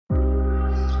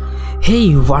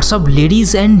Hey, what's up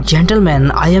ladies and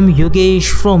gentlemen, I am Yogesh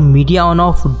from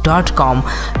MediaOnoff.com.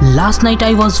 Last night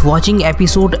I was watching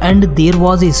episode and there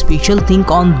was a special thing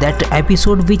on that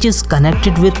episode which is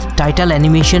connected with title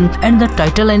animation, and the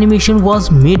title animation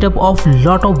was made up of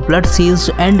lot of blood cells,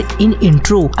 and in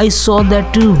intro I saw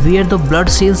that where the blood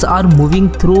cells are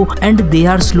moving through and they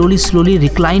are slowly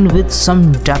reclined with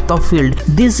some depth of field.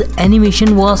 This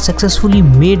animation was successfully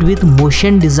made with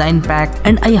motion design pack,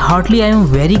 and I am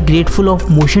very grateful of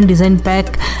motion design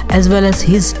pack as well as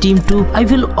his team too. I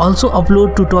will also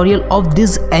upload tutorial of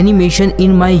this animation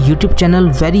in my YouTube channel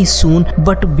very soon,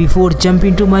 but before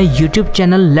jumping to my YouTube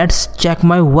channel, let's check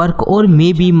my work or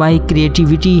maybe my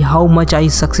creativity, how much I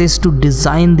success to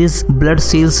design this blood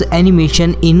cells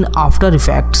animation in After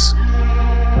Effects.